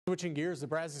Switching gears, the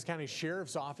Brazos County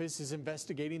Sheriff's Office is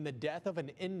investigating the death of an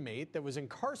inmate that was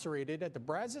incarcerated at the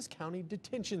Brazos County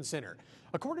Detention Center.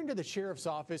 According to the Sheriff's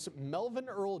Office, Melvin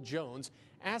Earl Jones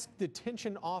asked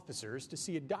detention officers to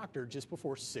see a doctor just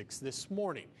before 6 this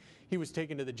morning. He was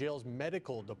taken to the jail's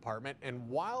medical department, and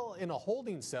while in a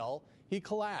holding cell, he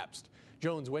collapsed.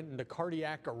 Jones went into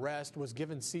cardiac arrest, was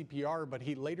given CPR, but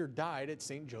he later died at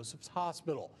St. Joseph's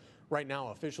Hospital. Right now,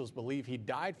 officials believe he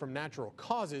died from natural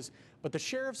causes, but the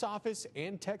Sheriff's Office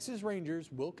and Texas Rangers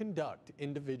will conduct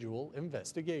individual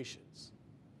investigations.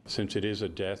 Since it is a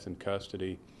death in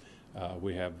custody,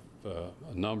 we have a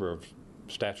number of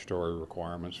statutory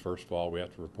requirements. First of all, we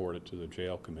have to report it to the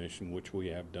Jail Commission, which we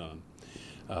have done.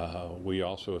 We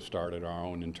also have started our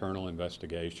own internal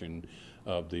investigation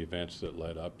of the events that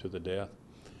led up to the death.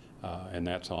 And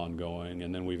that's ongoing.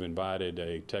 And then we've invited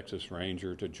a Texas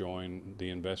Ranger to join the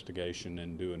investigation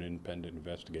and do an independent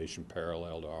investigation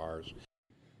parallel to ours.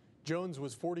 Jones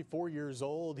was 44 years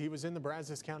old. He was in the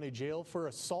Brazos County Jail for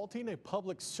assaulting a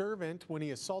public servant when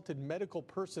he assaulted medical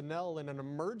personnel in an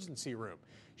emergency room.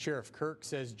 Sheriff Kirk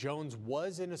says Jones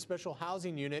was in a special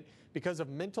housing unit because of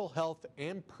mental health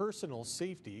and personal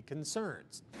safety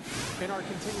concerns. In our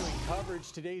continuing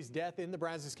coverage, today's death in the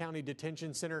Brazos County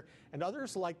Detention Center and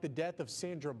others like the death of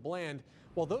Sandra Bland,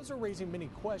 well, those are raising many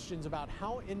questions about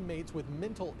how inmates with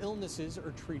mental illnesses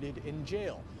are treated in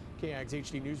jail. KAGS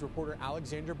HD News reporter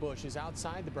Alexandra Bush is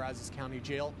outside the Brazos County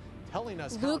Jail telling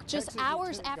us Luke, just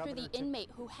hours after the inmate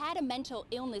who had a mental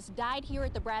illness died here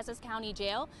at the Brazos County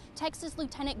Jail, Texas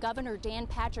Lieutenant Governor Dan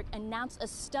Patrick announced a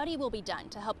study will be done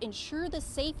to help ensure the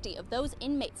safety of those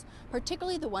inmates,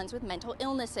 particularly the ones with mental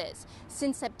illnesses.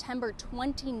 Since September,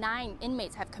 29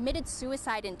 inmates have committed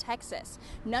suicide in Texas.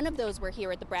 None of those were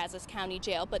here at the Brazos County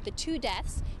Jail, but the 2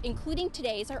 deaths, including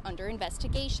today's, are under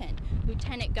investigation.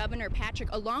 Lieutenant Governor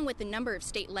Patrick, along with a number of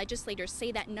state legislators,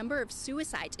 say that number of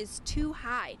suicides is too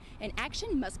high and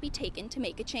action must be taken to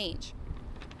make a change.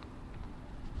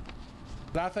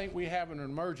 I think we have an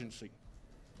emergency.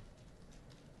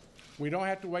 We don't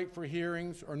have to wait for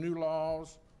hearings or new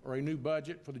laws or a new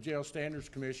budget for the Jail Standards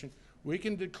Commission. We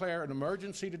can declare an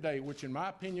emergency today, which in my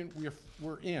opinion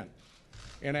we're in,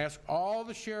 and ask all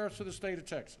the sheriffs of the state of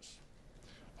Texas,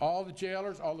 all the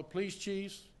jailers, all the police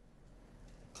chiefs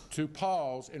to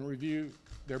pause and review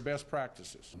their best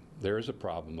practices. There is a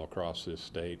problem across this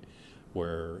state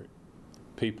where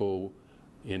people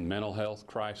in mental health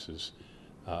crisis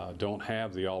don't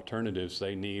have the alternatives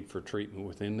they need for treatment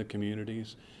within the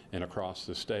communities and across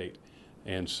the state.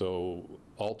 And so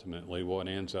ultimately what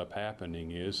ends up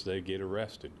happening is they get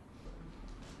arrested.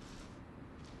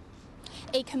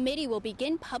 A committee will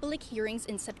begin public hearings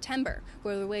in September,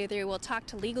 where they will talk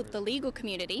to the legal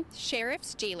community,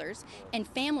 sheriffs, jailers, and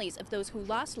families of those who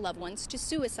lost loved ones to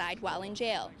suicide while in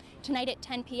jail. Tonight at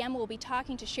 10 p.m. we'll be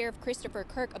talking to Sheriff Christopher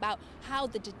Kirk about how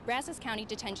the Brazos County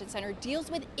Detention Center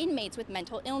deals with inmates with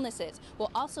mental illnesses.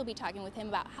 We'll also be talking with him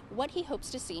about what he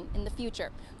hopes to see in the future.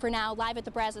 For now, live at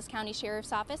the Brazos County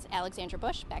Sheriff's Office, Alexandra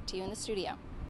Bush, back to you in the studio.